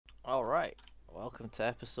Alright, welcome to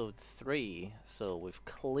episode 3. So we've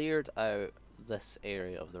cleared out this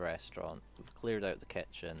area of the restaurant, we've cleared out the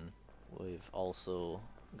kitchen, we've also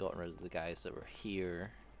gotten rid of the guys that were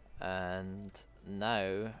here, and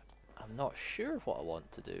now I'm not sure what I want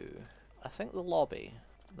to do. I think the lobby,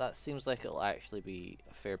 that seems like it'll actually be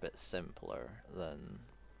a fair bit simpler than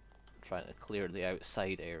trying to clear the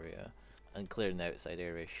outside area, and clearing the outside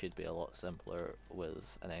area should be a lot simpler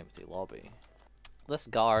with an empty lobby. This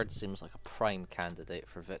guard seems like a prime candidate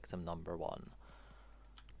for victim number 1.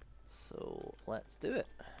 So let's do it.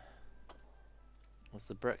 Is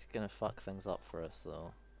the brick gonna fuck things up for us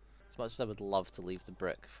though? As much as I would love to leave the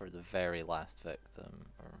brick for the very last victim,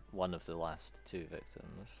 or one of the last 2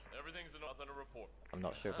 victims, Everything's nothing to report. I'm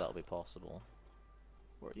not sure if that'll be possible.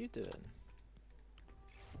 What are you doing?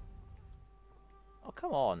 Oh,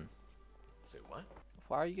 come on. Say what?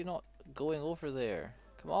 Why are you not going over there?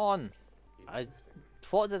 Come on!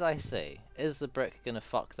 What did I say? Is the brick gonna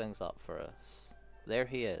fuck things up for us? There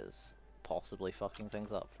he is, possibly fucking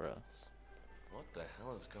things up for us. What the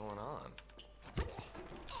hell is going on?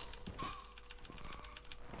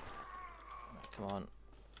 Come on.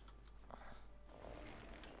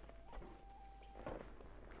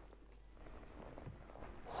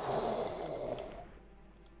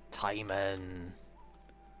 Timing!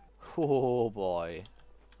 Oh boy,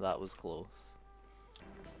 that was close.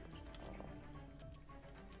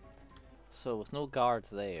 So with no guard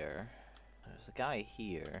there, there's a guy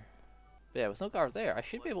here. But yeah, with no guard there, I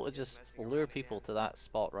should be able to just lure people to that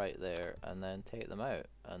spot right there and then take them out,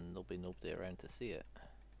 and there'll be nobody around to see it.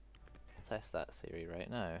 I'll test that theory right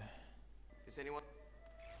now. Is anyone?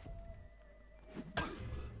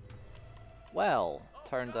 Well,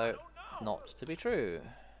 turned out not to be true.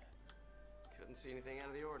 Couldn't see anything out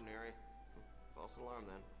of the ordinary. False alarm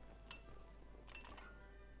then.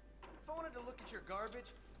 If I wanted to look at your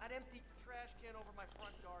garbage, I'd empty the trash can over my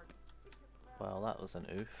front yard. Well, that was an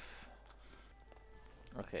oof.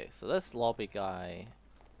 Okay, so this lobby guy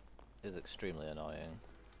is extremely annoying.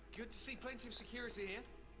 Good to see plenty of security here.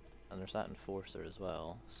 And there's that enforcer as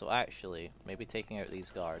well. So actually, maybe taking out these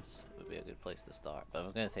guards would be a good place to start. But if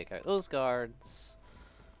I'm going to take out those guards,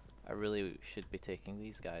 I really should be taking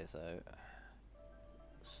these guys out.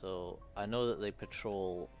 So I know that they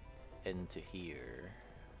patrol into here.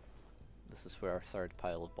 This is where our third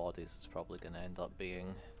pile of bodies is probably going to end up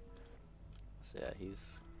being. So yeah, he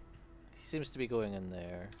seems to be going in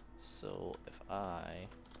there. So if I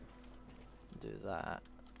do that,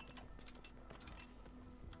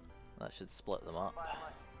 that should split them up.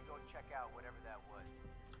 Go check out whatever that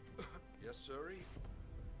was. Yes, sirree.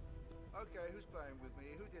 Okay, who's playing with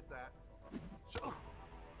me? Who did that? So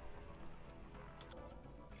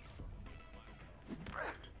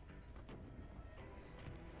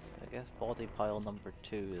I guess body pile number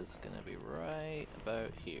 2 is gonna be right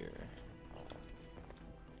about here.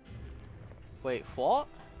 Wait, what?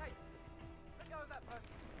 Hey, let go of that person.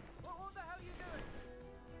 What the hell are you doing?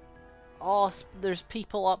 Oh, there's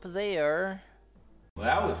people up there. Well,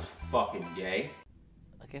 that was fucking gay.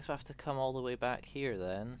 I guess we have to come all the way back here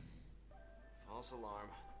then. False alarm.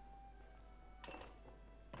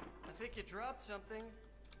 I think you dropped something,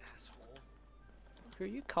 asshole. Who are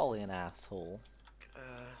you calling an asshole?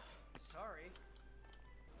 Sorry.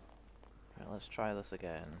 Right, let's try this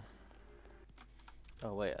again.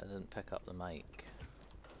 Oh wait, I didn't pick up the mic.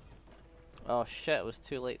 Oh shit, it was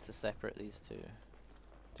too late to separate these two.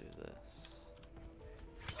 Do this.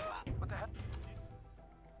 What the hell?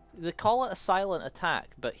 They call it a silent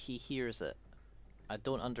attack, but he hears it. I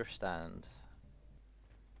don't understand.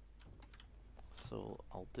 So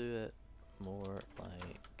I'll do it more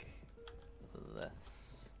like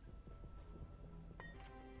this.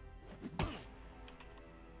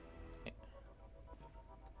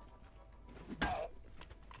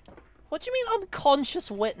 What do you mean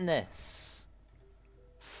unconscious witness?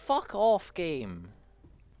 Fuck off, game.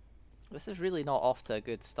 This is really not off to a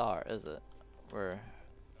good start, is it?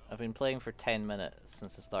 I've been playing for 10 minutes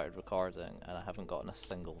since I started recording and I haven't gotten a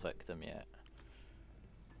single victim yet.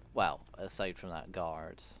 Well, aside from that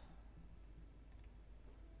guard.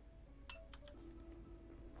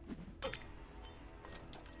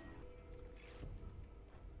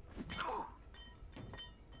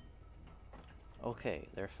 Okay,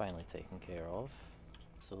 they're finally taken care of.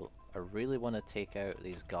 So I really want to take out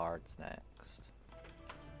these guards next.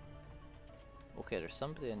 Okay, there's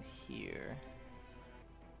somebody in here.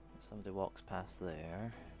 Somebody walks past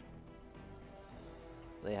there.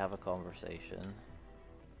 They have a conversation.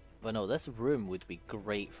 But no, this room would be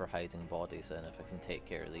great for hiding bodies in if I can take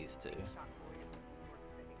care of these two.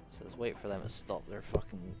 So let's wait for them to stop their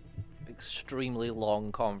fucking extremely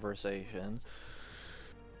long conversation.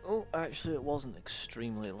 Oh, actually it wasn't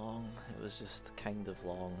extremely long, it was just kind of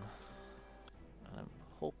long. And I'm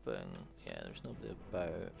hoping, yeah, there's nobody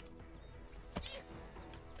about.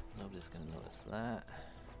 Nobody's gonna notice that.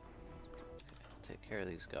 Okay, I'll take care of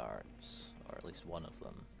these guards, or at least one of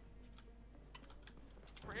them.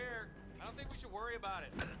 We're here. I don't think we should worry about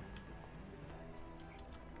it.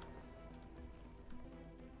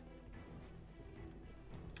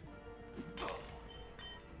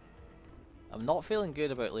 I'm not feeling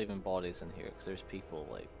good about leaving bodies in here because there's people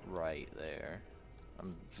like right there.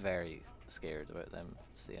 I'm very scared about them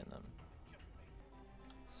seeing them.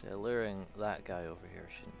 So luring that guy over here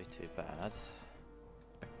shouldn't be too bad.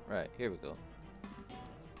 Right, here we go.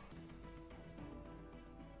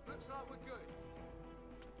 Looks like we're good.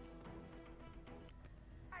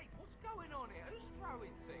 Hey, what's going on here? Who's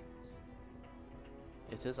throwing things?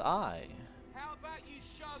 It is I. How about you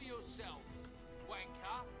show yourself,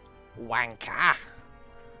 wanker? Wanker!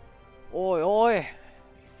 Oi oi!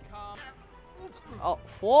 Come. Oh,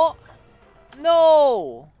 what?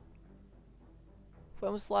 No!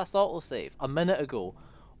 When was the last autosave? A minute ago.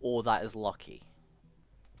 Oh, that is lucky.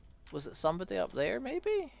 Was it somebody up there,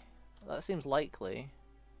 maybe? That seems likely.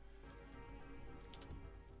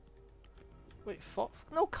 Wait, fuck.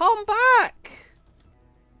 No, come back!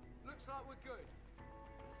 Looks like we're good.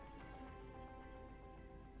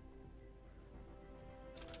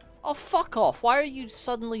 Oh, fuck off. Why are you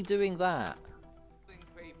suddenly doing that?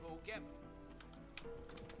 People, get.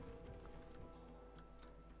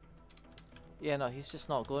 Yeah, no, he's just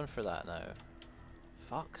not going for that now.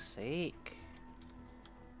 Fuck's sake.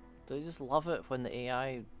 Do you just love it when the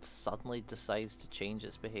AI suddenly decides to change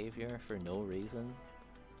its behavior for no reason?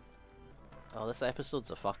 Oh, this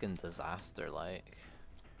episode's a fucking disaster, like.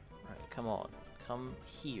 Right, come on. Come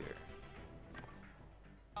here.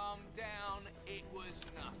 Calm down, it was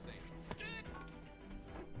nothing.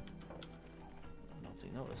 Nobody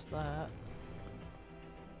noticed that.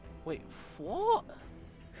 Wait, what?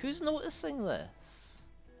 Who's noticing this?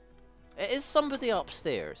 It is somebody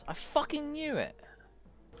upstairs. I fucking knew it.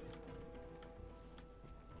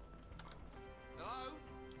 Hello?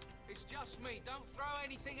 It's just me. Don't throw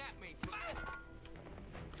anything at me.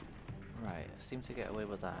 Right, I seem to get away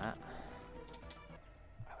with that.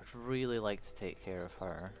 I would really like to take care of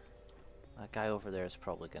her. That guy over there is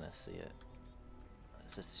probably gonna see it.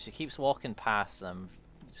 It's just, she keeps walking past and I'm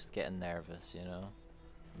just getting nervous, you know?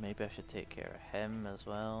 Maybe I should take care of him as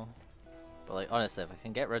well. But like, honestly, if I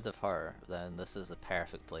can get rid of her, then this is the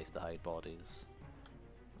perfect place to hide bodies.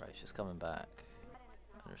 Right, she's coming back.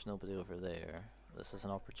 There's nobody over there. This is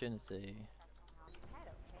an opportunity.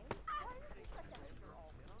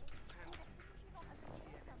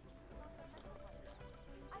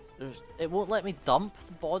 It won't let me dump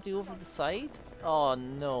the body over the side? Oh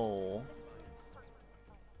no.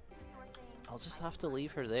 I'll just have to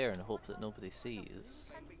leave her there and hope that nobody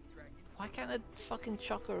sees. Why can't I fucking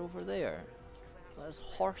chuck her over there? That is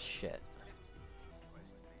horse shit.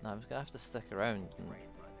 Now I'm just gonna have to stick around and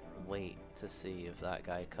wait to see if that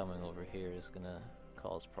guy coming over here is gonna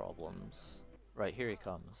cause problems. Right, here he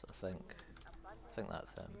comes, I think. I think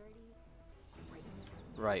that's him.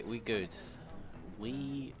 Right, we good.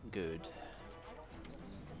 We good.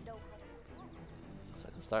 So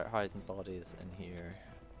I can start hiding bodies in here.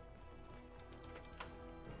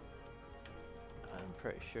 I'm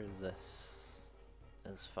pretty sure this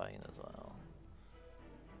is fine as well.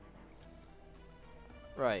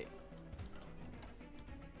 Right.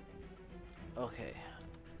 Okay.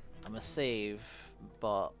 I'm a save,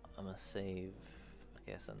 but I'm a save,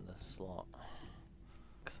 I guess, in this slot.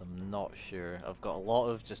 Because I'm not sure. I've got a lot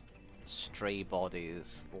of just stray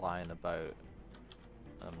bodies lying about.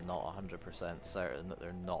 I'm not 100% certain that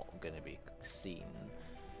they're not going to be seen.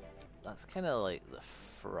 That's kind of like the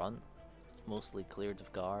front, mostly cleared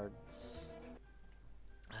of guards.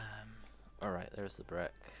 Alright, there's the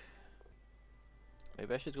brick.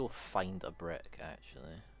 Maybe I should go find a brick,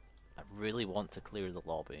 actually. I really want to clear the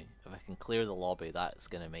lobby. If I can clear the lobby, that's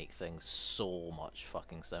going to make things so much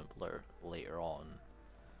fucking simpler later on.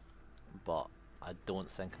 But I don't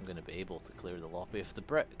think I'm going to be able to clear the lobby if the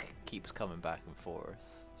brick keeps coming back and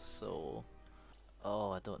forth. So, oh,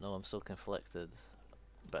 I don't know, I'm so conflicted.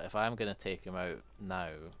 But if I'm going to take him out now,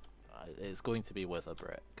 it's going to be with a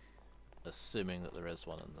brick. Assuming that there is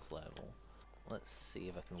one on this level. Let's see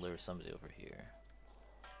if I can lure somebody over here.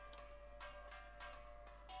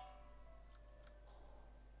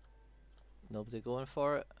 Nobody going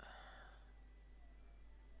for it?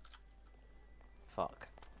 Fuck.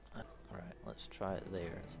 Right, let's try it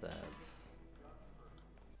there instead.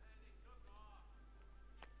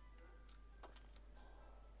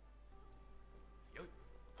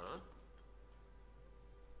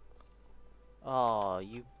 Oh,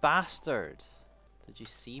 you bastard! Did you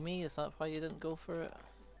see me? Is that why you didn't go for it?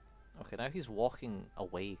 Okay, now he's walking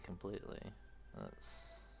away completely.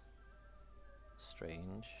 That's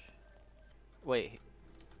strange. Wait,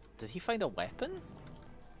 did he find a weapon?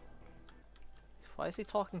 Why is he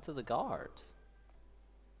talking to the guard?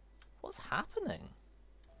 What's happening?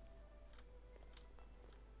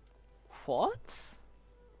 What?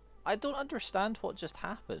 I don't understand what just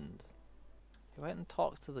happened. He went and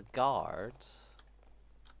talked to the guard.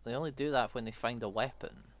 They only do that when they find a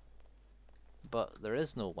weapon. But there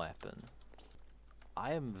is no weapon.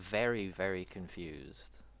 I am very, very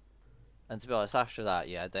confused. And to be honest, after that,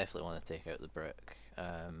 yeah, I definitely want to take out the brick.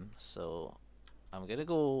 So I'm gonna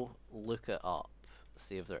go look it up,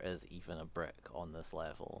 see if there is even a brick on this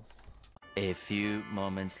level. A few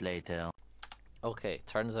moments later. Okay,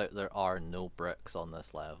 turns out there are no bricks on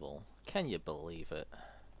this level. Can you believe it?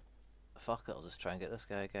 Fuck it, I'll just try and get this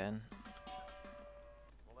guy again.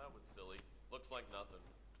 Well, that was silly. Looks like nothing.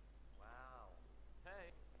 Wow.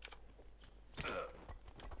 Hey.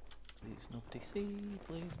 Please nobody see,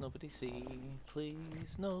 please nobody see,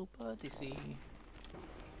 please nobody see.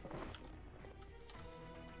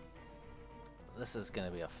 This is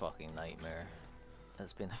gonna be a fucking nightmare.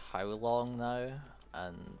 It's been how long now?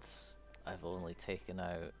 And I've only taken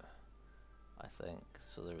out, I think,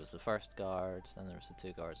 so there was the first guard, then there was the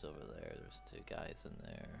two guards over there, there's two guys in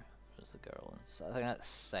there, there's the girl, so I think that's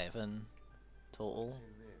 7 total.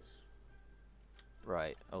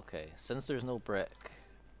 Right, okay, since there's no brick,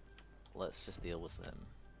 let's just deal with them.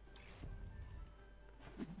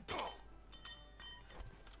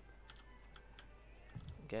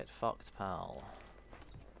 Get fucked, pal.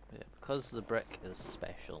 Yeah, because the brick is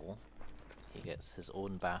special, he gets his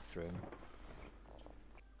own bathroom.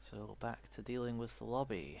 So back to dealing with the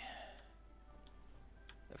lobby.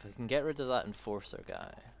 If I can get rid of that enforcer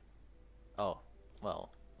guy. Oh, well,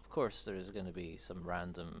 of course there's gonna be some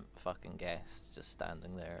random fucking guest just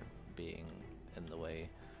standing there being in the way.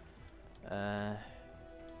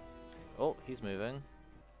 Oh, he's moving.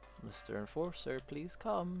 Mr. Enforcer, please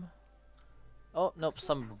come. Oh, nope,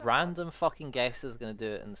 some random fucking guest is gonna do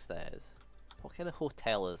it instead. What kind of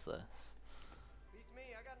hotel is this? Beats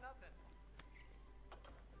me, I got nothing.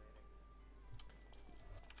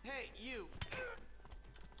 Hey, you!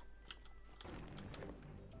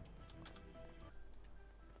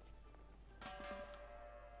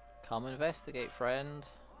 Come investigate, friend.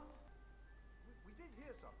 We did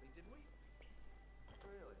hear something, didn't we?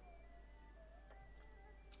 Really?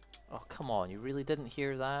 Oh, come on, you really didn't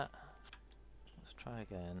hear that? Let's try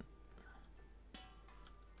again.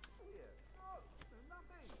 Weird. Oh,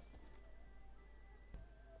 nothing.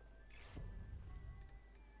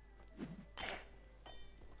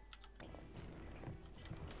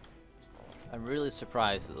 I'm really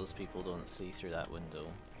surprised that those people don't see through that window.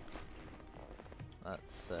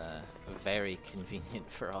 That's very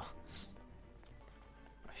convenient for us.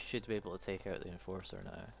 I should be able to take out the enforcer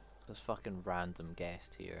now. This fucking random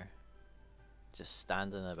guest here. Just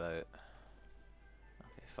standing about.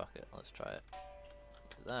 Okay, fuck it, let's try it.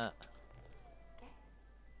 Do that.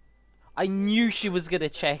 I knew she was gonna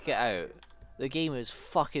check it out! The game is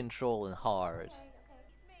fucking trolling hard. Okay,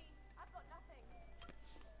 it's me. I've got nothing.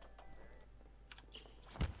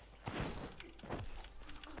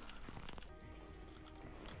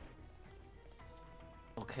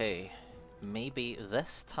 Okay, maybe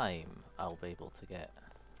this time I'll be able to get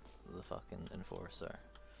the fucking enforcer.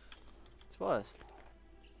 To be honest,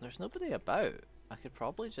 there's nobody about. I could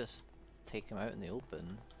probably just take him out in the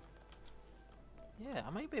open. Yeah, I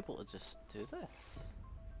might be able to just do this.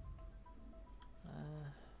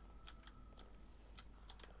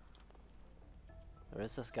 There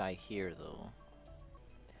is this guy here though.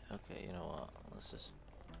 Okay, you know what? Let's just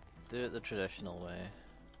do it the traditional way.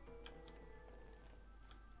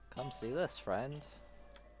 Come see this, friend.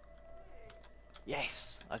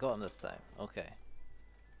 Yes! I got him this time. Okay.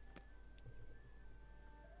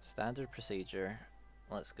 Standard procedure.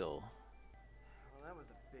 Let's go. Well, that was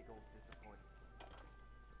a big old disappointment.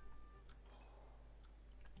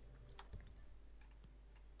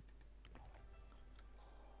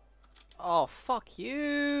 Oh, fuck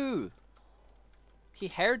you! He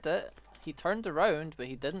heard it. He turned around, but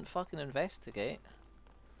he didn't fucking investigate.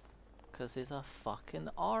 Because he's a fucking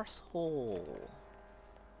arsehole.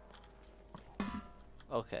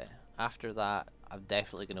 Okay, after that, I'm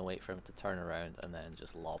definitely going to wait for him to turn around and then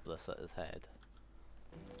just lob this at his head.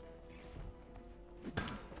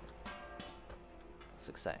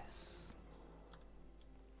 Success.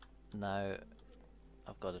 Now,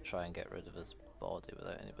 I've got to try and get rid of his body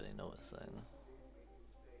without anybody noticing.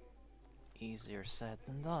 Easier said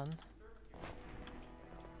than done.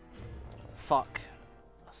 fuck.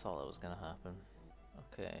 I thought that was gonna happen.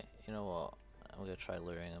 Okay, you know what? I'm gonna try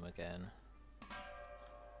luring him again.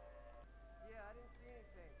 Yeah, I didn't see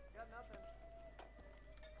anything. Got nothing.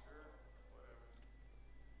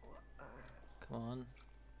 Come on.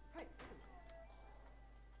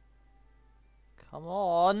 Come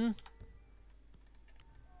on!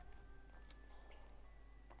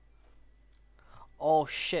 Oh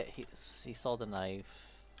shit, he saw the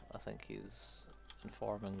knife. I think he's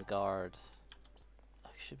informing the guard. I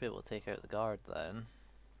should be able to take out the guard then.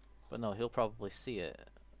 But no, he'll probably see it.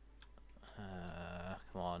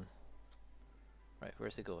 Come on. Right,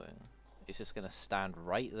 where's he going? He's just gonna stand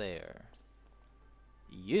right there.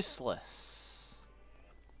 Useless!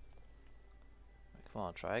 Right, come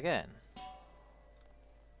on, try again.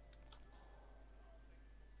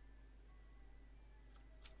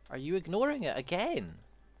 Are you ignoring it again?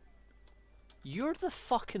 You're the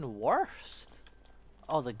fucking worst.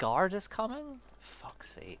 Oh, the guard is coming?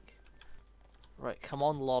 Fuck's sake. Right, come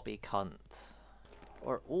on, lobby cunt.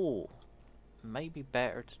 Or, oh, might be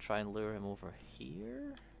better to try and lure him over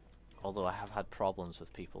here? Although I have had problems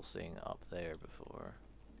with people seeing it up there before.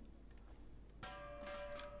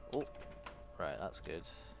 Oh, right, that's good.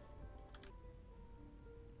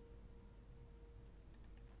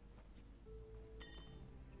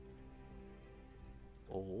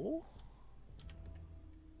 Oh?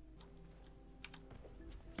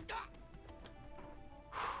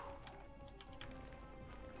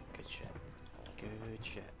 Good shit. Good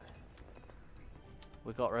shit.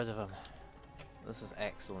 We got rid of him. This is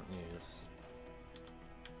excellent news.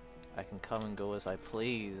 I can come and go as I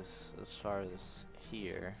please as far as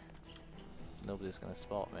here. Nobody's gonna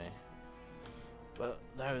spot me. But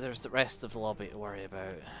now there's the rest of the lobby to worry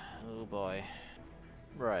about. Oh boy.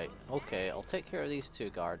 Right, okay, I'll take care of these two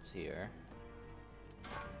guards here.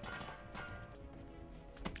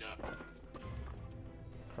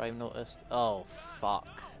 Crime noticed. Oh,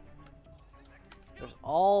 fuck. There's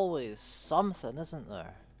always something, isn't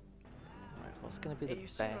there? Right, what's going to be the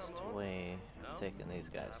best way of taking these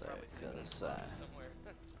guys out? Because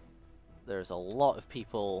there's a lot of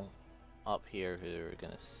people up here who are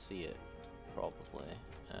going to see it, probably.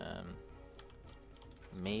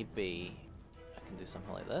 Maybe I can do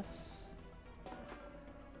something like this.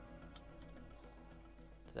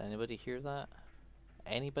 Did anybody hear that?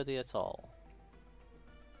 Anybody at all?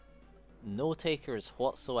 No takers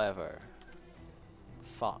whatsoever.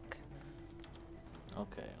 Fuck.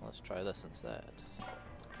 Okay, let's try this instead.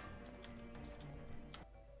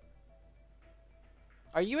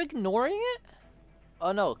 Are you ignoring it?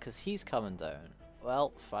 Oh no, because he's coming down.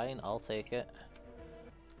 Well, fine, I'll take it.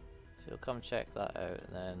 So you'll come check that out,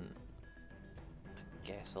 and then I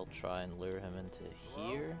guess I'll try and lure him into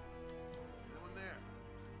here. Anyone there?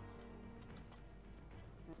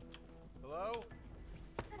 Hello?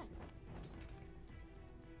 Okay,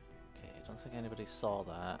 I don't think anybody saw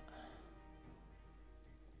that.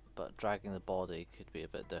 But dragging the body could be a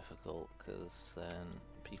bit difficult, because then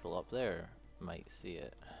people up there might see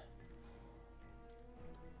it.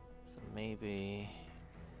 So maybe...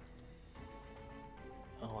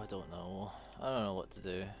 Oh, I don't know. I don't know what to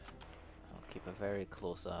do. I'll keep a very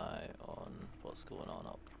close eye on what's going on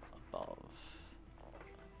up above.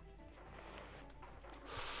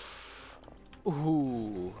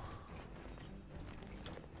 Ooh.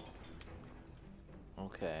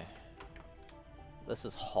 Okay. This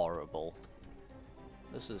is horrible.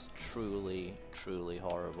 This is truly, truly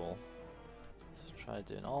horrible. Let's try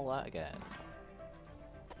doing all that again.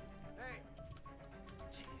 Hey,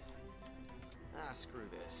 Ah, screw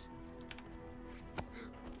this.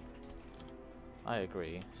 I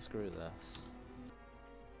agree. Screw this.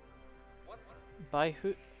 By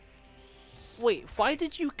who? Wait, why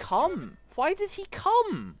did you come? Why did he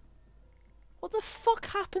come? What the fuck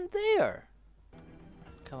happened there?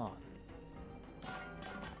 Come on.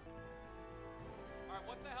 Alright,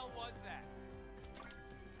 what the hell was that?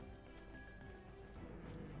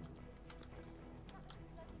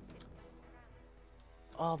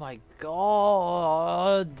 Oh my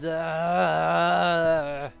god.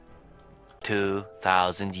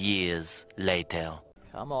 2,000 years later.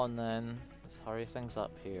 Come on then. Let's hurry things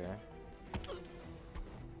up here.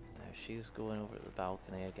 Now she's going over to the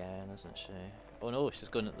balcony again, isn't she? Oh no, she's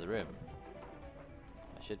going into the room.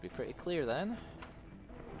 That should be pretty clear then.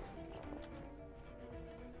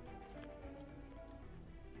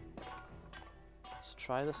 Let's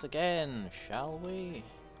try this again, shall we?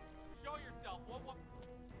 Show yourself. What?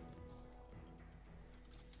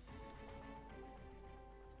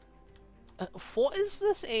 What is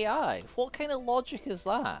this AI? What kind of logic is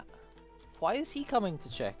that? Why is he coming to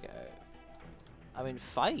check it out? I mean,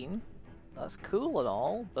 fine. That's cool and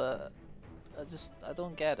all, but I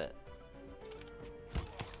don't get it.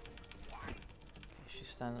 Okay, she's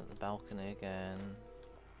standing at the balcony again.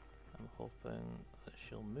 I'm hoping that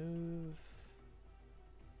she'll move.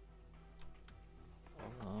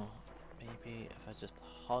 Although, maybe if I just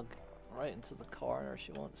hug right into the corner,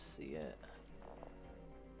 she won't see it.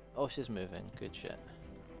 Oh, she's moving. Good shit.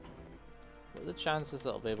 What are the chances that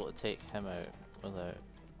I'll be able to take him out without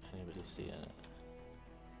anybody seeing it?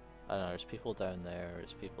 I don't know, there's people down there,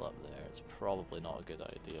 there's people up there. It's probably not a good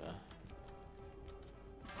idea.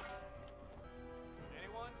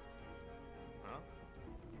 Anyone? Huh?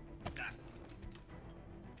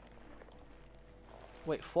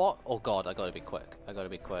 Wait, what? Oh god, I gotta be quick. I gotta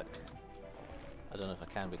be quick. I don't know if I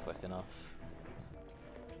can be quick enough.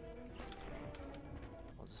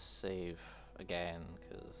 I'll just save again,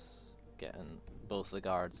 because getting both the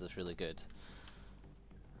guards is really good.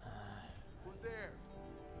 Who's there?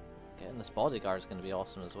 Getting this bodyguard is going to be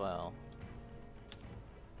awesome as well.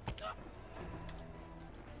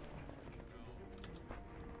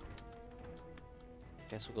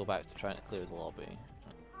 Guess we'll go back to trying to clear the lobby.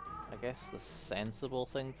 I guess the sensible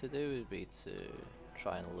thing to do would be to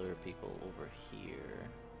try and lure people over here.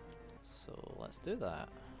 So let's do that.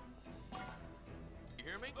 You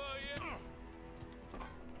hear me?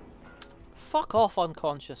 Fuck off,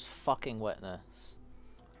 unconscious fucking witness.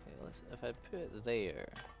 Okay, let's, if I put it there...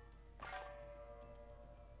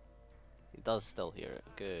 He does still hear it.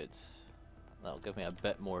 Good. That'll give me a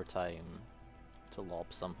bit more time to lob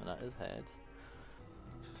something at his head.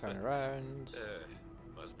 Turn around.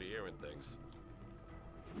 Must be hearing things.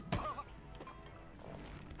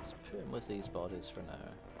 Let's put him with these bodies for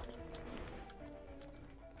now.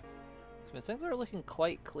 So things are looking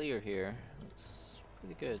quite clear here. It's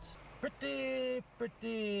pretty good. Pretty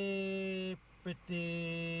good.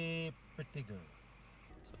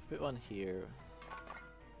 So put one here.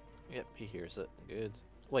 Yep, he hears it. Good.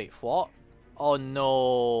 Wait, what? Oh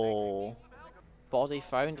no! Body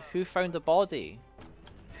found? Who found the body?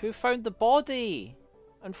 Who found the body?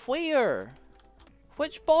 And where?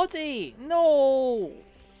 Which body? No!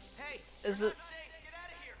 Hey! Is it?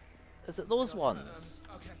 Is it those ones?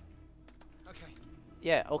 Okay.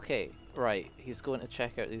 Yeah, okay. Right, he's going to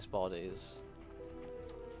check out these bodies.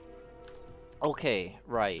 Okay,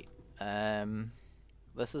 right.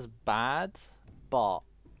 This is bad, but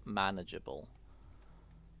manageable.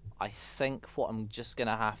 I think what I'm just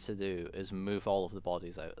gonna have to do is move all of the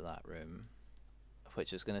bodies out of that room,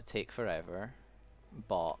 which is gonna take forever,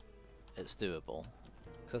 but it's doable.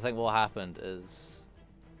 Because I think what happened is,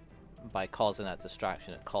 by causing that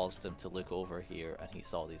distraction, it caused him to look over here and he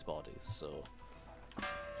saw these bodies, so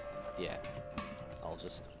yeah, I'll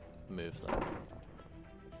just move them.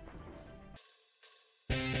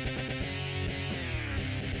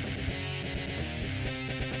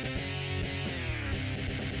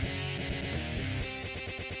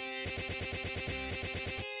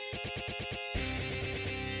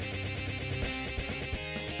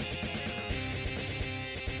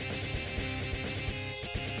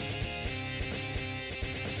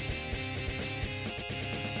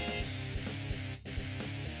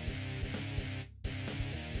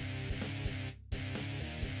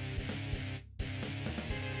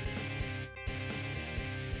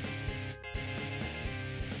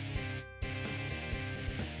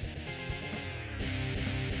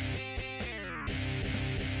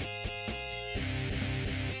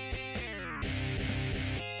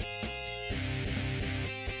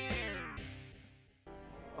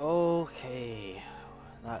 Okay,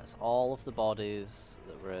 that's all of the bodies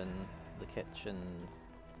that were in the kitchen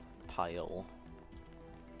pile.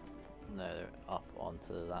 Now they're up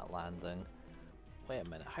onto that landing. Wait a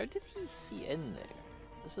minute, how did he see in there?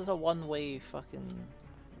 This is a one-way fucking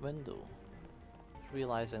window.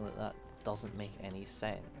 Realizing that that doesn't make any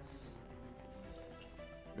sense.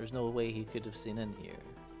 There's no way he could have seen in here.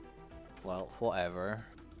 Well, whatever.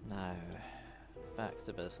 Now, back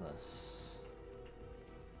to business.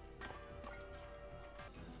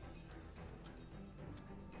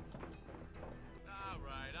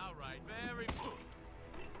 Alright, very...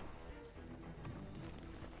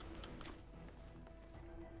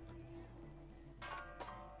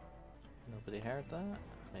 Nobody heard that.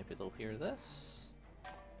 Maybe they'll hear this.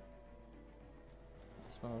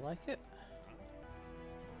 Smell like it.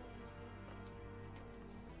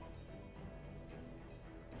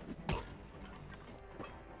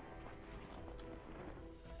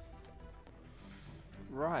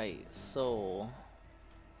 Right, so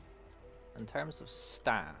in terms of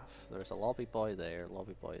staff, there's a lobby boy there,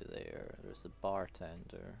 there's a bartender,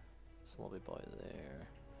 there's a lobby boy there.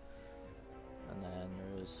 And then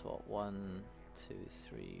there's what, 1, 2,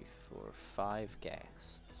 3, 4, 5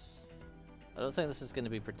 guests. I don't think this is going to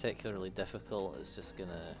be particularly difficult, it's just going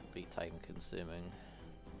to be time consuming.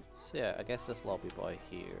 So yeah, I guess this lobby boy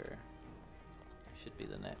here should be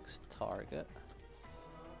the next target.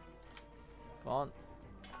 Come on.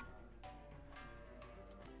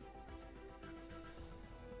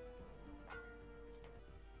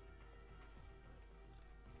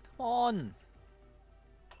 Come on!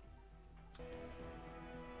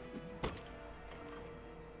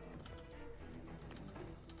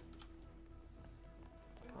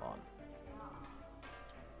 Come on.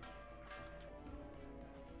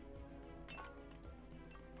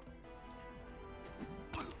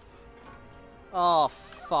 Oh,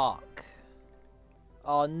 fuck.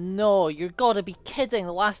 Oh no, you're gotta be kidding.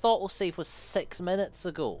 The last autosave was 6 minutes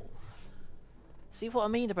ago. See what I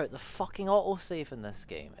mean about the fucking autosave in this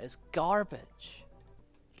game? It's garbage.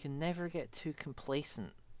 You can never get too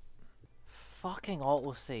complacent. Fucking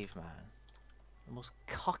autosave, man. The most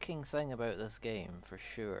cucking thing about this game, for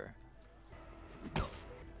sure. Life's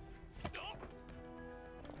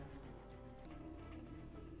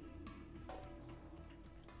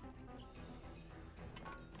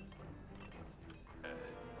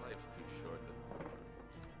too short.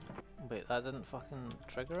 Wait, that didn't fucking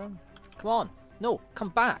trigger him? Come on! No! Come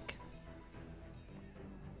back!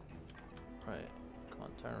 Right, come on,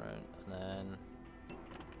 turn around, and then...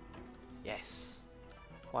 Yes!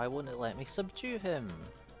 Why won't it let me subdue him?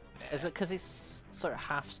 Is it because he's sort of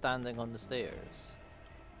half standing on the stairs?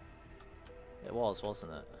 It was,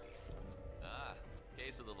 wasn't it? Ah,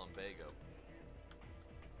 case of the lumbago.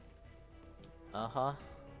 Uh-huh.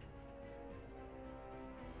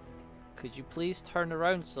 Could you please turn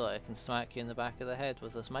around so I can smack you in the back of the head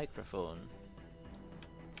with this microphone?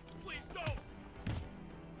 Please don't!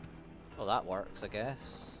 Well, that works, I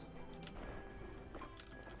guess.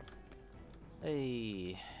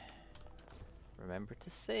 Hey. Remember to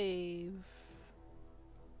save.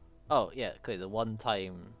 Oh, yeah, okay, the one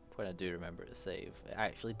time when I do remember to save. I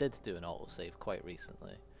actually did do an autosave quite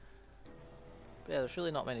recently. But yeah, there's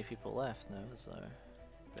really not many people left now, is there?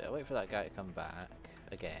 But yeah, wait for that guy to come back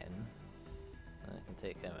again. And I can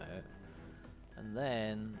take him out. And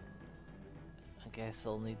then I guess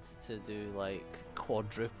I'll need to do like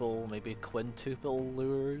quadruple, maybe quintuple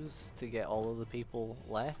lures to get all of the people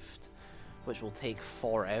left, which will take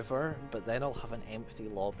forever, but then I'll have an empty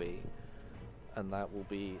lobby and that will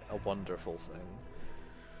be a wonderful thing.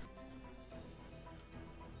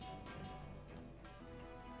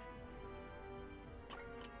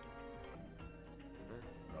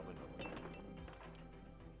 Probably not.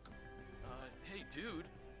 Hey, dude.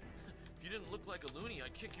 If you didn't look like a loony,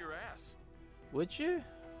 I'd kick your ass. Would you?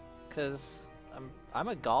 Cause I'm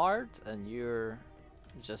a guard and you're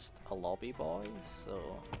just a lobby boy,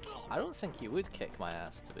 so I don't think you would kick my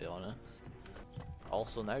ass, to be honest.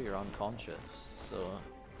 Also, now you're unconscious, so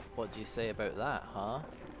what do you say about that, huh?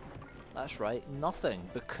 That's right, nothing,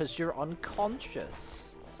 because you're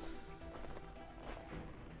unconscious.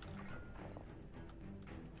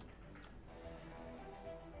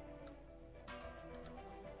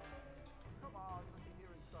 Come on, I'm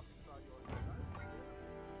hearing stuff inside your head.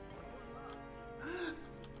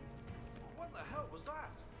 What the hell was that?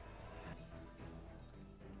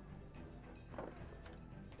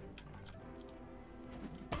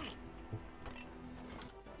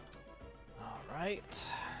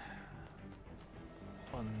 Alright.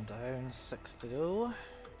 1 down, 6 to go.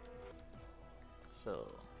 So,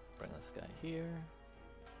 bring this guy here.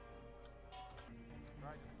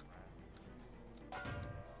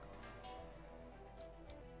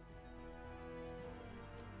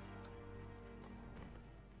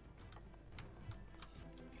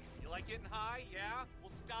 You like getting high? Yeah? Well,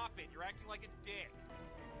 stop it. You're acting like a dick.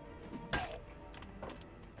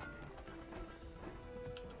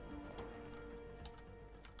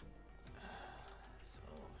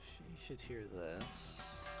 So, she should hear this.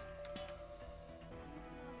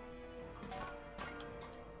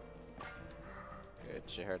 Good,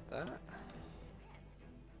 she heard that. So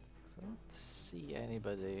I don't see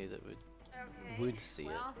anybody that would see it.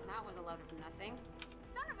 Well, that was a load of nothing.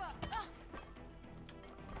 Son of a... Ugh.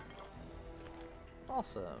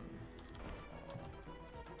 Awesome.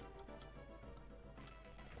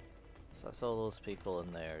 So that's all those people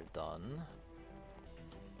in there done.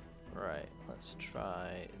 Right, let's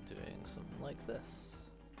try doing something like this.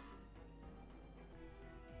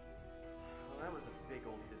 Well, that was a big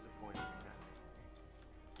old disappointment.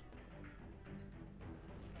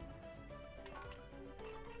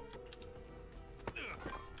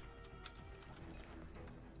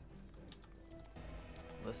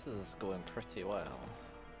 this is going pretty well.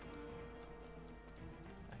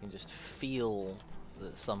 I can just feel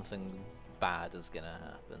that something bad is gonna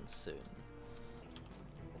happen soon.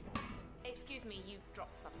 Excuse me, you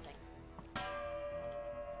dropped something.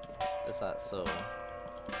 Is that so?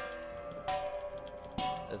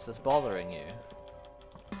 Is this bothering you?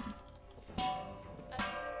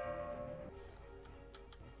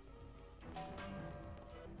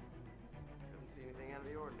 Couldn't see anything out of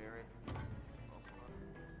the ordinary.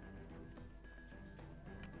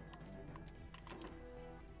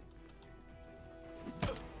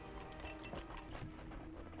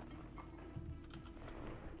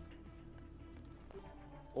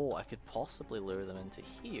 Oh, I could possibly lure them into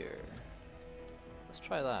here. Let's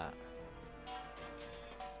try that.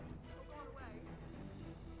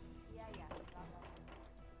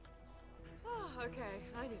 Oh, okay.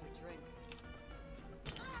 I need a drink.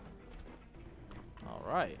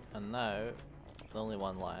 Alright, and now the only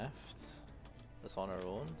one left is on our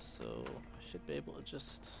own, so I should be able to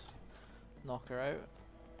just knock her out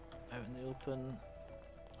in the open,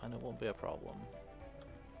 and it won't be a problem.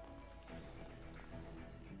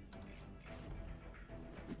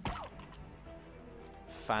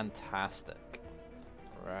 Fantastic.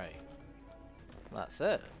 Right. That's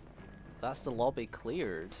it. That's the lobby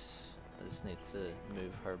cleared. I just need to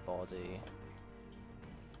move her body.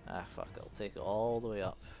 Ah, fuck, I'll take it all the way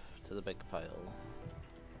up to the big pile.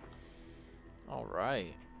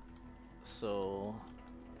 Alright. So,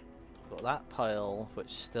 I've got that pile,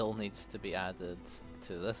 which still needs to be added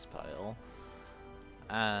to this pile.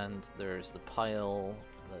 And there's the pile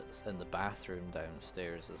that's in the bathroom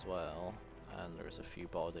downstairs as well. And there's a few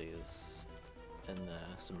bodies in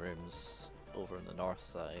some rooms over on the north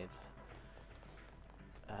side.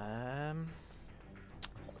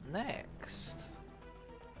 What next?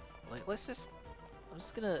 Like, I'm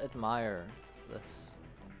just gonna admire this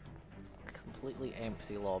completely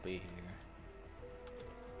empty lobby here.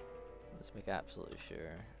 Let's make absolutely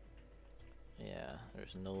sure. Yeah,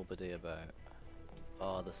 there's nobody about.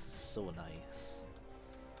 Oh, this is so nice.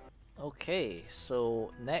 Okay,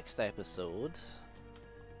 so next episode,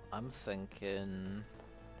 I'm thinking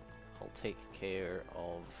I'll take care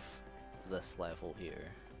of this level here.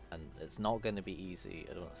 And it's not going to be easy,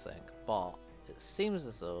 I don't think, but it seems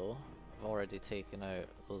as though I've already taken out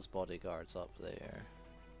those bodyguards up there.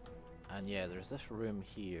 And yeah, there's this room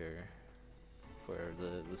here where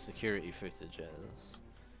the security footage is.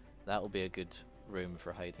 That will be a good room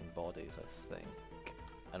for hiding bodies, I think.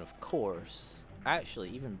 And of course, actually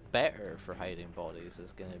even better for hiding bodies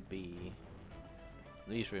is going to be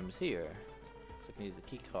these rooms here. So I can use the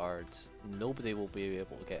key cards. Nobody will be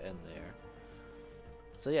able to get in there.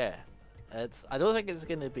 So yeah, I don't think it's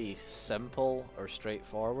going to be simple or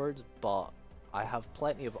straightforward, but I have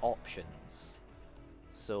plenty of options.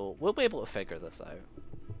 So we'll be able to figure this out.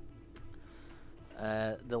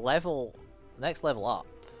 The next level up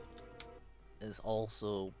is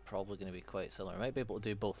also probably going to be quite similar. I might be able to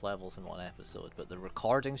do both levels in one episode, but the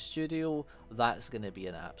recording studio, that's going to be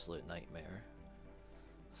an absolute nightmare.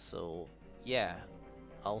 So yeah,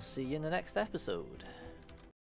 I'll see you in the next episode.